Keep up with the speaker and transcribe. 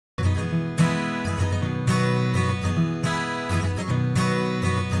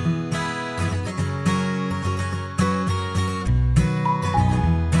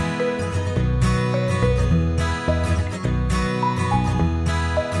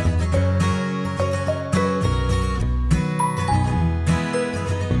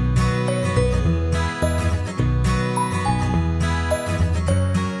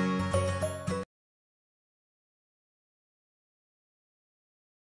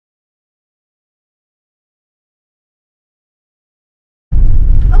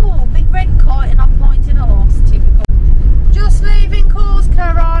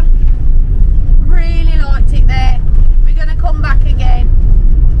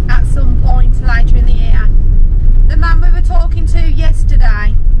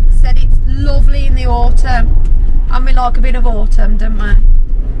like a bit of autumn, don't we?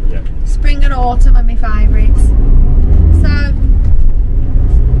 Yeah. Spring and autumn are my favourites. So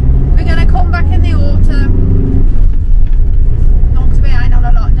we're going to come back in the autumn. Not to be on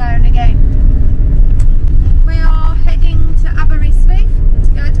a lockdown again. We are heading to Aberystwyth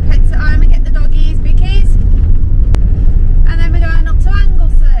to go to Pets at Home and get the doggies, bickies. And then we're going up to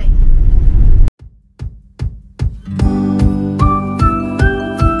Anglesey.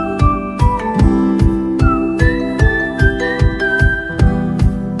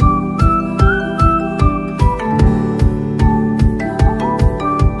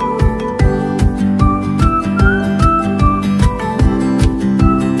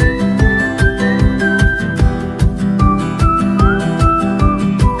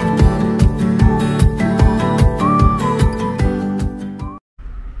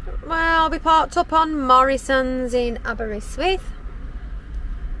 We parked up on Morrison's in Aberystwyth.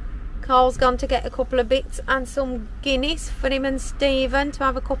 Carl's gone to get a couple of bits and some Guinness for him and Stephen to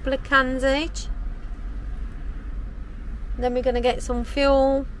have a couple of cans each. Then we're going to get some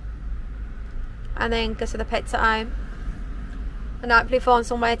fuel and then go to the Pets at Home and hopefully find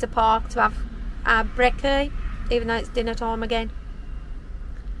somewhere to park to have our brekkie, even though it's dinner time again,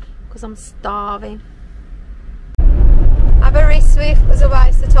 because I'm starving. Aberystwyth was a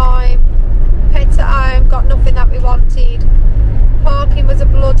waste of time. Pets at Home got nothing that we wanted. Parking was a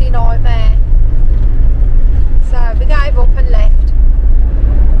bloody nightmare. So we gave up and left.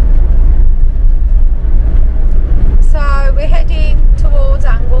 So we're heading towards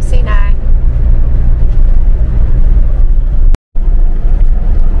Anglesey now.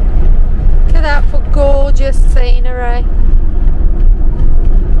 Look at that for gorgeous scenery.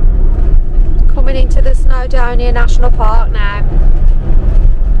 Coming into the Snowdonia National Park now.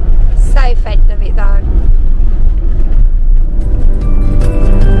 Safe end of it though.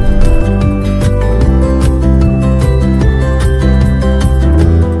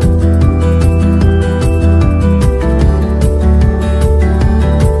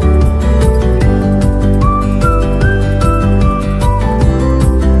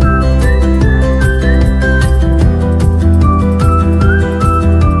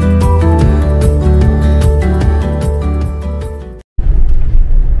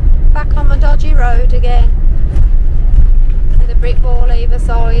 Road again with a brick wall either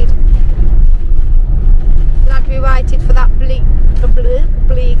side. Glad we waited for that big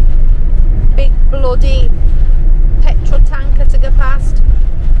bloody petrol tanker to go past,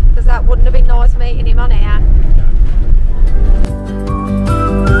 because that wouldn't have been nice meeting him on here.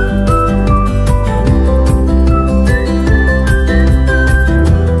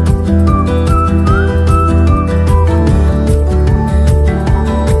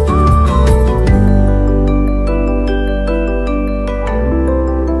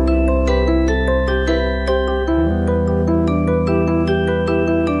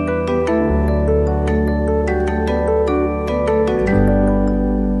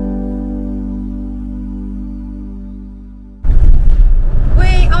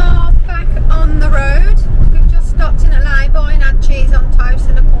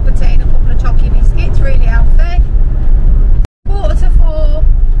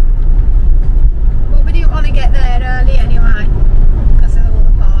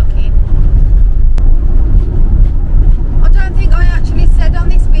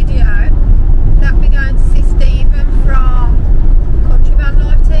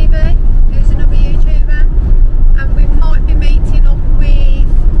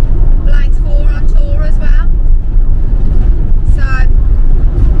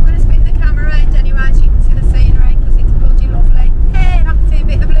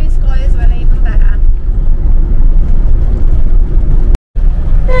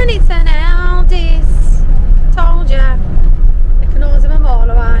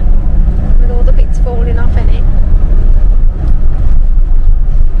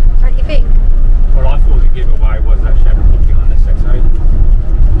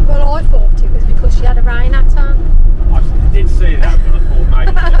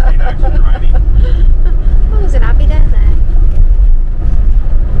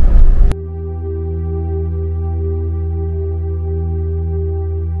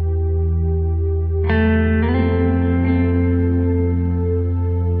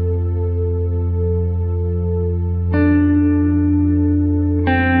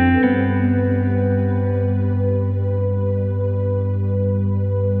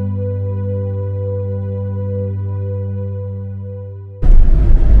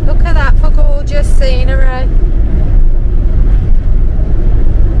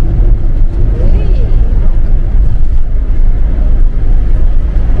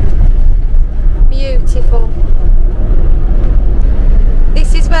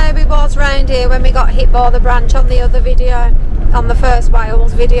 idea when we got hit by the branch on the other video, on the first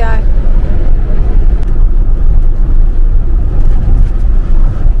Wales video.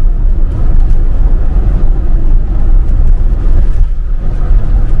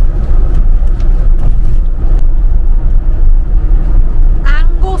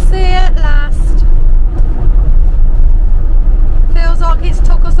 Anglesey at last. Feels like it's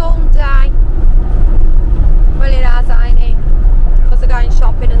took us all day. Well, it has, ain't it? Because they're going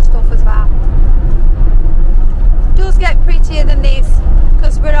shopping and stuff as well. It does get prettier than this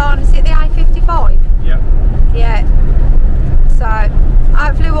because we're on, is it the I-55? Yeah. Yeah. So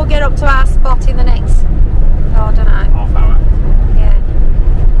hopefully we'll get up to our spot in the next, oh, I don't know. Half hour. Yeah.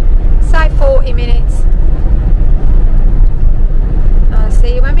 Say 40 minutes. I'll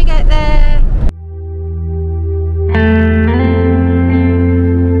see you when we get there.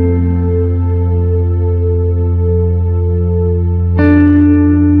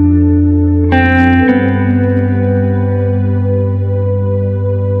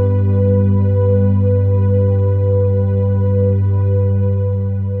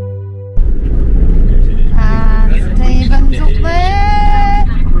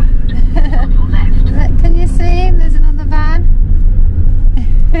 Can you see him? There's another van.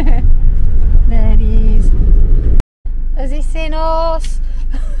 There he is. Has he seen us?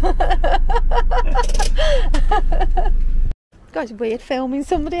 God, it's weird filming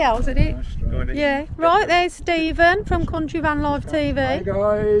somebody else, isn't it? Yeah. Right, there's Stephen from Country Vanlife TV. Hey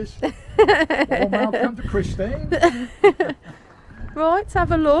guys. Well, welcome to Christine. Right, let's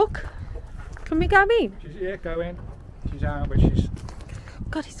have a look. Can we go in? Yeah, go in. She's out, but she's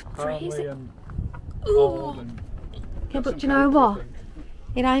God, it's family freezing. and old and Yeah, but do you know what?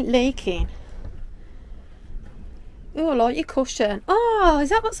 It ain't leaking. Oh, I like your cushion. Oh, is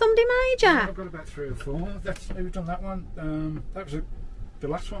that what somebody made you? I've got about 3 or 4. We've done that one. That was the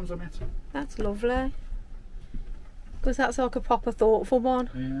last ones I met. That's lovely. Because that's like a proper thoughtful one.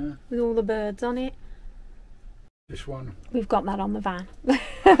 Yeah. With all the birds on it. This one. We've got that on the van.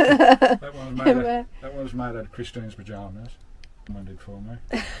 That one was made out of Christine's pyjamas. Someone did for me.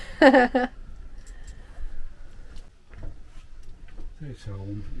 It's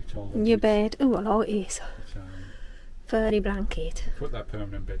home. It's home. Your bed. Oh, I like it. It's home. Furry blanket. Put that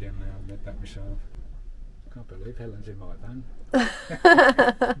permanent bed in there. I made that myself. Can't believe Helen's in my van.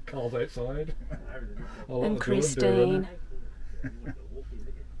 Cold outside. And Christine.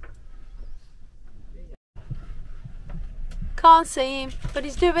 Can't see him, but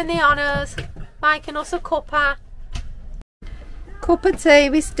he's doing the honours, making us a cuppa. Cup of tea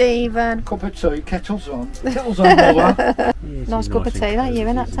with Stephen. Cup of tea, kettle's on. Kettle's on, brother. Nice cup of tea that you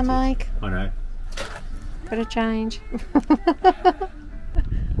and that to make. I know. Bit of change.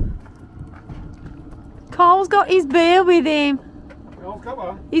 Carl's got his beer with him. Oh, come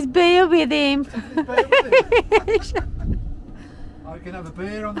on. His beer with him. I can have a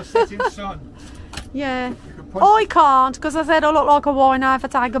beer on the setting sun. Yeah. I can't because I said I look like a wino if I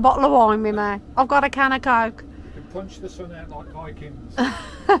take a bottle of wine with me. I've got a can of Coke. You can punch the sun out like Vikings.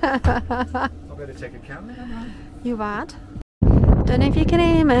 I better take a can then. You had. Don't know if you can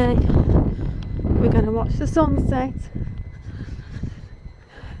hear me. We're going to watch the sunset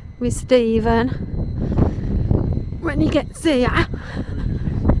with Stephen when he gets here.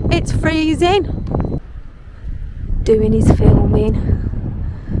 It's freezing. Doing his filming.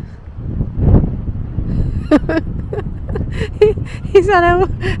 He said how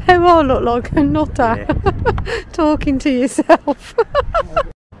I look like a nutter. Yeah. Talking to yourself.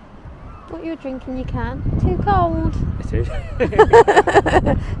 What you're drinking you can. Too cold. It is.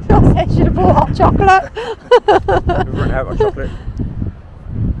 I said should have bought hot chocolate. We've run out of chocolate.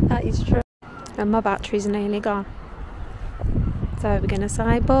 That is true. And my battery's nearly gone. So we're going to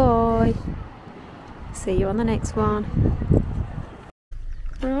say bye. See you on the next one.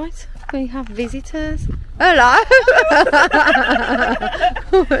 Right, we have visitors. Hello!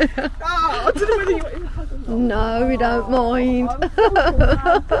 Oh, I don't know whether you No, we don't mind.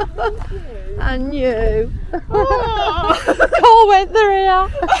 And you. Oh. Cole went through here.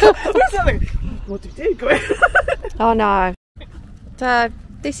 What did you do? Go in. Oh no. So,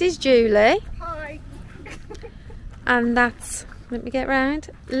 this is Julie. Hi. And that's, let me get round,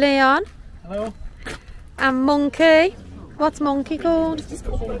 Leon. Hello. And Monkey. What's Monkey called?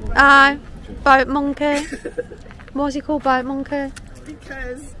 Boat Monkey. What's he called, Boat Monkey?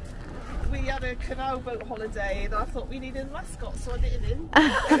 Because we had a canal boat holiday and I thought we needed a mascot, so I knitted him.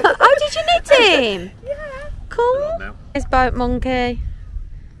 Oh, did you knit him? Yeah. Cool. It's Boat Monkey.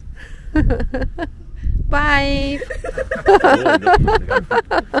 Wave.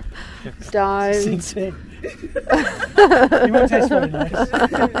 Don't. You won't taste very nice.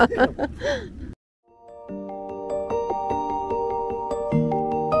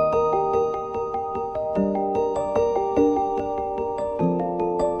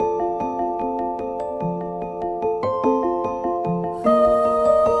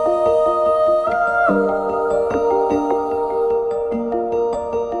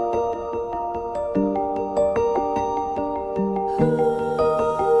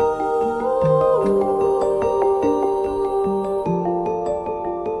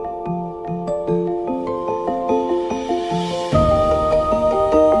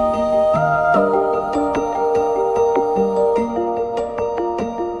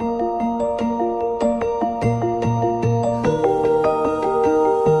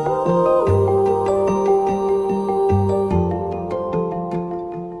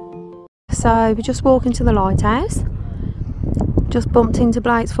 So we're just walking to the lighthouse. Just bumped into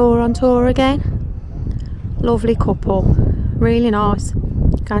Blake's 4 on tour again. Lovely couple, really nice.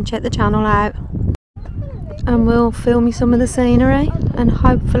 Go and check the channel out. And we'll film you some of the scenery and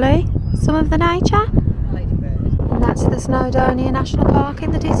hopefully some of the nature. And that's the Snowdonia National Park in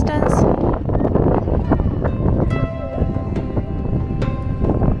the distance.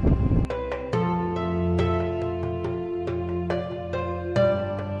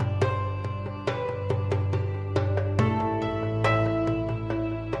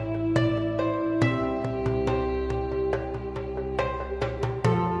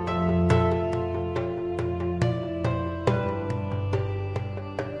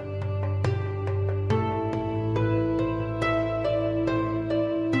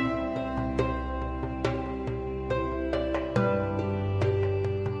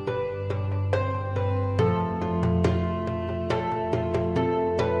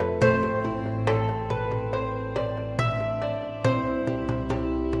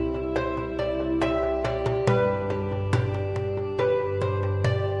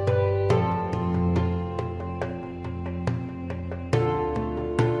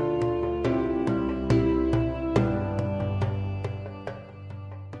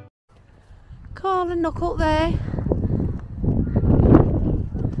 Carl and Nook up there.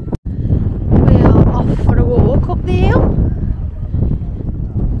 We are off for a walk up the hill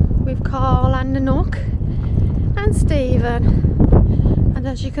with Carl and the Nook and Stephen. And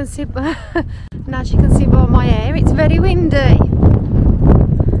as you can see by my hair, it's very windy.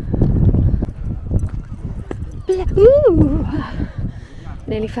 Ooh.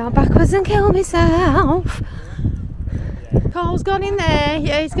 Nearly fell backwards and killed myself. Carl's gone in there.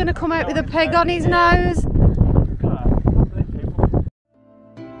 Yeah, he's going to come out with a peg on his nose.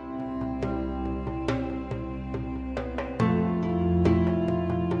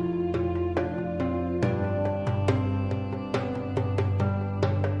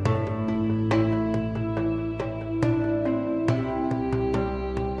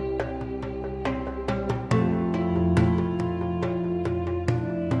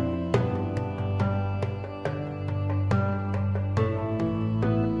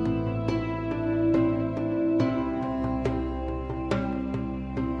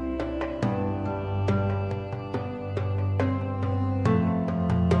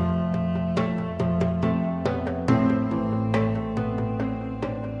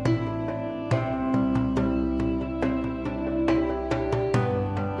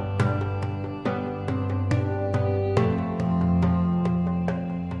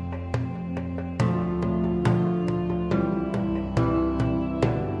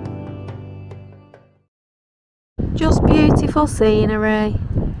 Just beautiful scenery.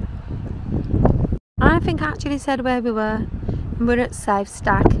 I don't think I actually said where we were. We're at Safe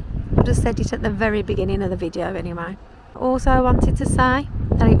Stack. I just said it at the very beginning of the video anyway. Also I wanted to say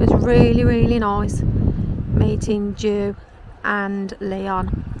that it was really nice meeting Ju and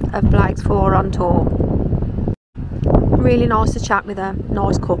Leon of Blake's 4 on tour. Really nice to chat with them,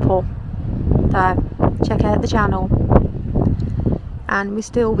 nice couple. So check out the channel. And we're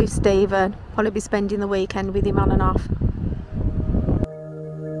still with Stephen. Probably be spending the weekend with him on and off.